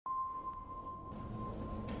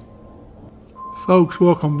Folks,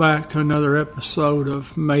 welcome back to another episode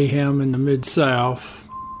of Mayhem in the Midsouth.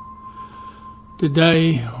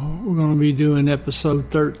 Today, we're going to be doing episode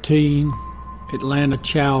 13, Atlanta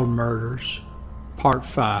Child Murders, part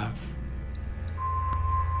 5.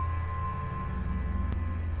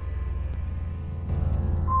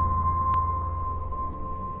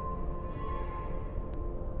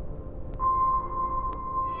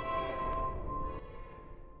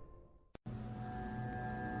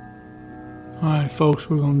 Alright folks,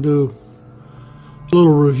 we're going to do a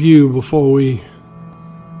little review before we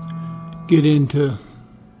get into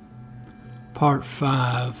part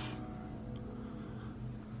 5.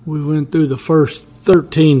 We went through the first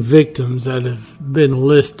 13 victims that have been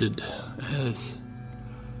listed as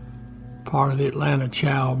part of the Atlanta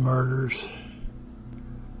child murders.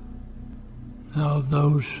 Now of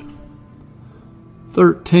those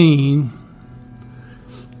 13,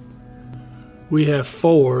 we have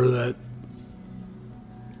 4 that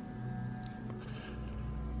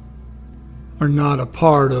are not a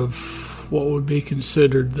part of what would be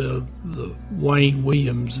considered the Wayne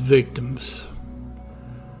Williams victims.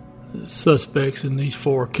 The suspects in these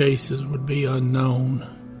 4 cases would be unknown.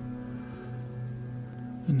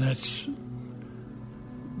 And that's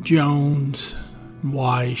Jones,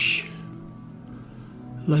 Weish,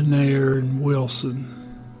 Lanier, and Wilson.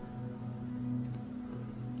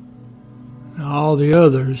 Now all the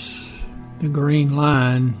others, the green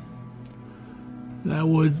line, that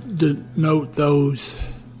would denote those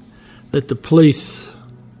that the police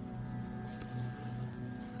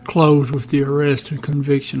closed with the arrest and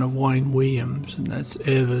conviction of Wayne Williams, and that's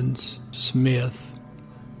Evans, Smith,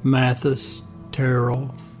 Mathis,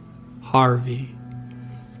 Terrell, Harvey,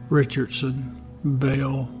 Richardson,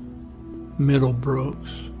 Bell,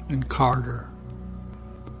 Middlebrooks, and Carter.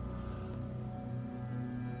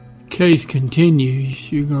 Case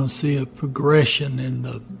continues, you're going to see a progression in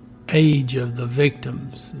the age of the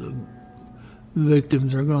victims. The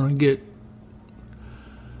victims are going to get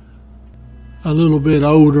a little bit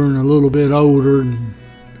older and a little bit older, and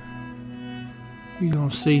you're going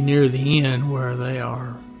to see near the end where they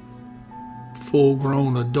are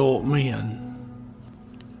full-grown adult men.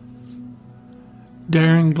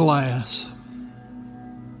 Darren Glass.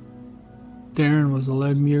 Darren was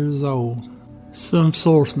 11 years old. Some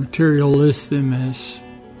source material lists him as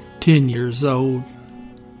 10 years old.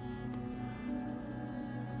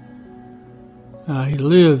 He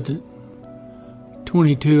lived at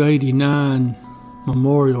 2289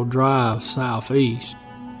 Memorial Drive, Southeast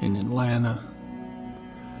in Atlanta.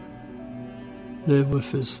 Lived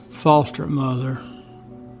with his foster mother.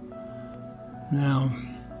 Now,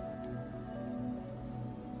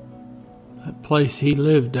 that place he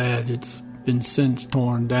lived at, it's been since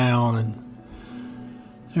torn down, and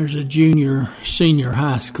there's a senior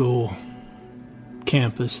high school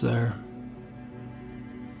campus there.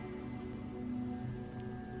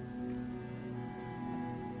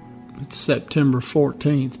 It's September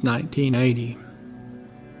 14th, 1980.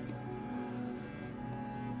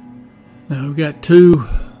 Now we've got 2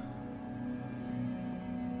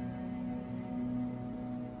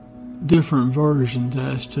 different versions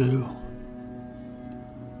as to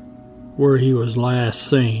where he was last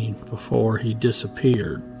seen before he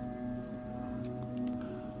disappeared.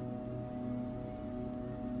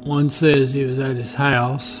 One says he was at his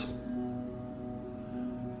house,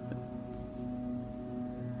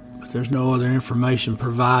 there's no other information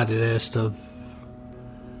provided as to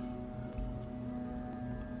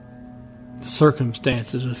the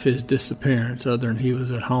circumstances of his disappearance other than he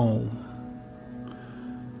was at home.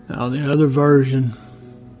 Now the other version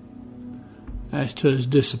as to his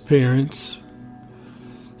disappearance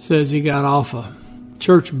says he got off a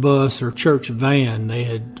church bus or church van.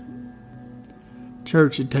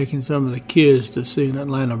 Church had taken some of the kids to see an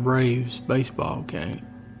Atlanta Braves baseball game.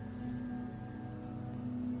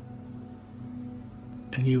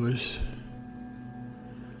 And he was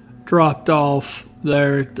dropped off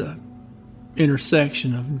there at the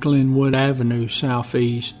intersection of Glenwood Avenue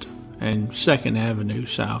Southeast and 2nd Avenue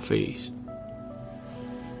Southeast.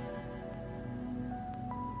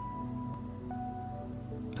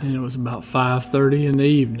 And it was about 5:30 in the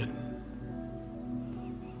evening.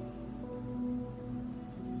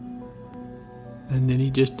 And then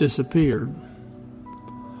he just disappeared.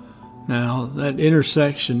 Now, that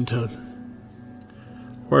intersection to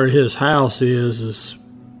where his house is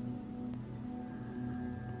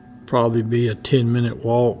probably be a 10-minute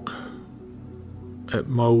walk at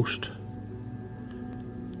most.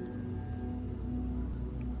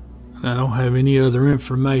 I don't have any other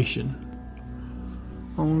information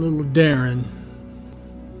on little Darren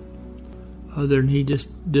other than he just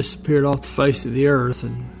disappeared off the face of the earth,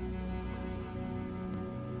 and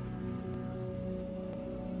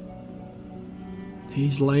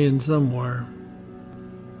he's laying somewhere.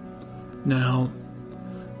 Now,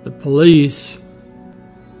 the police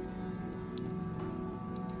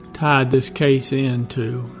tied this case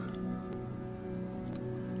into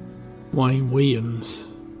Wayne Williams,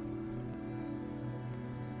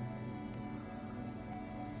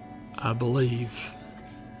 I believe.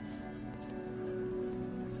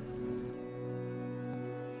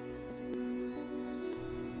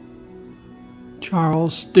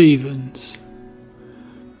 Charles Stevens.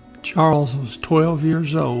 Charles was 12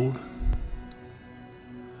 years old.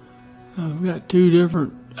 I've got two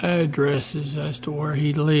different addresses as to where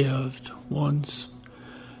he lived. One's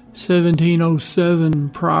 1707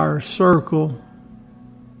 Prior Circle.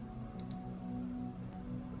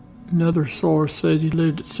 Another source says he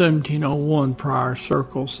lived at 1701 Prior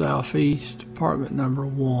Circle Southeast, apartment number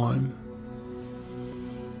 1.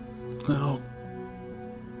 Now,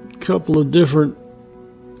 a couple of different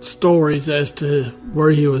stories as to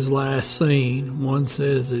where he was last seen. One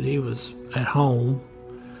says that he was at home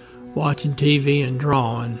watching TV and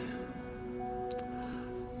drawing.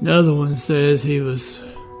 Another one says he was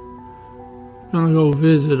going to go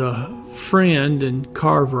visit a friend in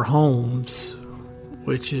Carver Homes,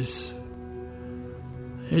 which is,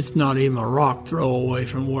 it's not even a rock throw away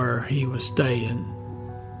from where he was staying.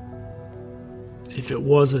 If it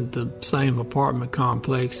wasn't the same apartment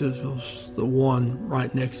complex, it was the one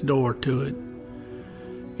right next door to it.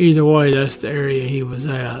 Either way, that's the area he was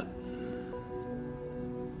at.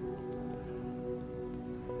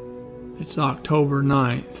 It's October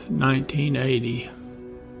 9th, 1980.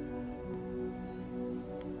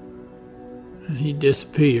 And he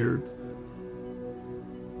disappeared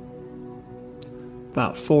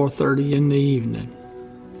about 4:30 in the evening.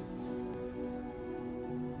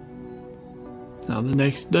 Now the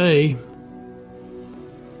next day,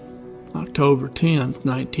 October 10th,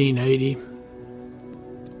 1980,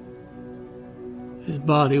 his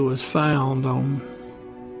body was found on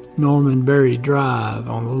Norman Berry Drive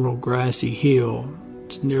on a little grassy hill.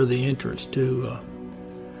 It's near the entrance to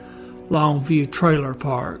Longview Trailer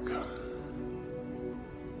Park.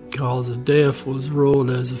 Cause of death was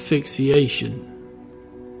ruled as asphyxiation.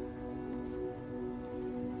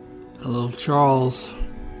 Little Charles,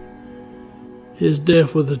 his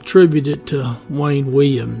death was attributed to Wayne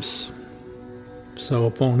Williams. So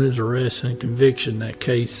upon his arrest and conviction, that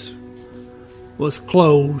case was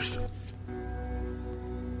closed.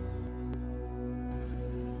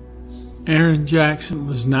 Aaron Jackson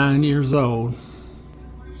was 9 years old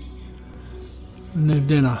and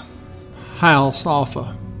lived in a house off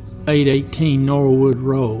of 818 Norwood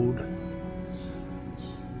Road.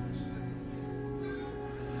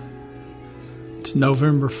 It's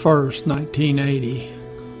November 1st, 1980.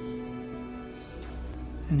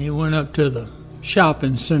 And he went up to the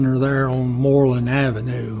shopping center there on Moreland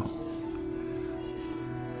Avenue.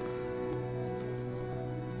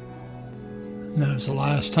 And that was the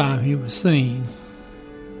last time he was seen.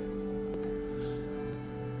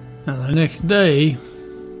 Now the next day,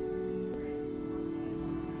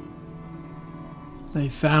 they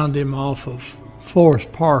found him off of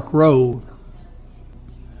Forest Park Road.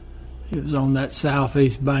 He was on that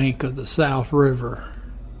southeast bank of the South River,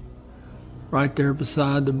 right there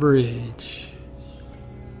beside the bridge.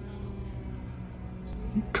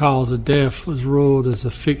 Cause of death was ruled as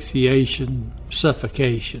asphyxiation,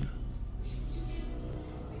 suffocation.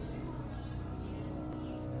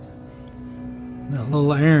 Now,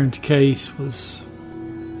 little Aaron's case was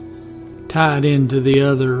tied into the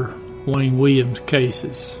other Wayne Williams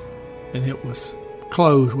cases, and it was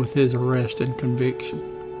closed with his arrest and conviction.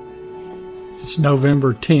 It's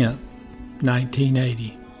November 10th,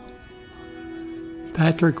 1980.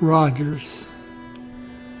 Patrick Rogers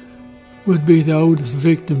would be the oldest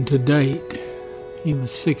victim to date. He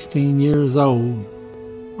was 16 years old.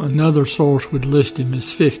 Another source would list him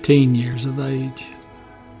as 15 years of age.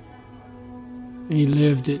 He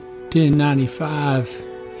lived at 1095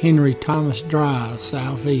 Henry Thomas Drive,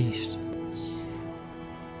 Southeast.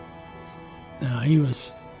 Now, he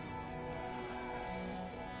was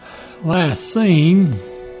last seen,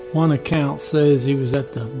 one account says he was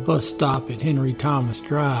at the bus stop at Henry Thomas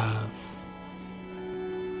Drive.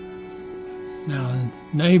 Now, a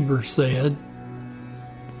neighbor said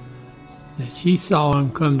that she saw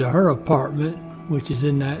him come to her apartment, which is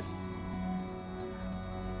in that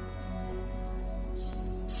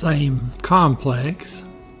same complex,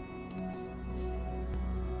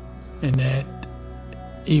 and that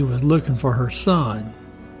he was looking for her son.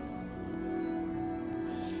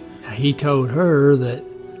 He told her that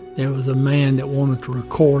there was a man that wanted to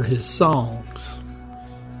record his songs.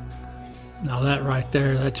 Now that right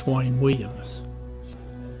there, that's Wayne Williams.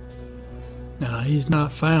 Now he's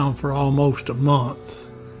not found for almost a month.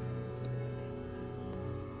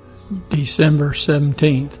 December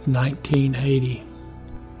 17th, 1980.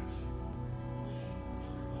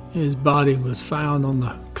 His body was found on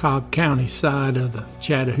the Cobb County side of the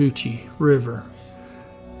Chattahoochee River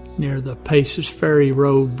near the Paces Ferry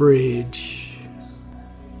Road Bridge.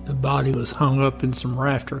 The body was hung up in some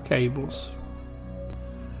rafter cables.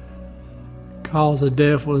 Cause of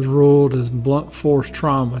death was ruled as blunt force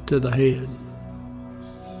trauma to the head.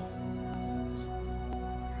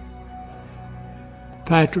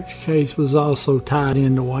 Patrick's case was also tied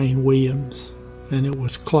into Wayne Williams, and it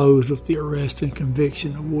was closed with the arrest and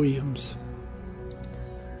conviction of Williams.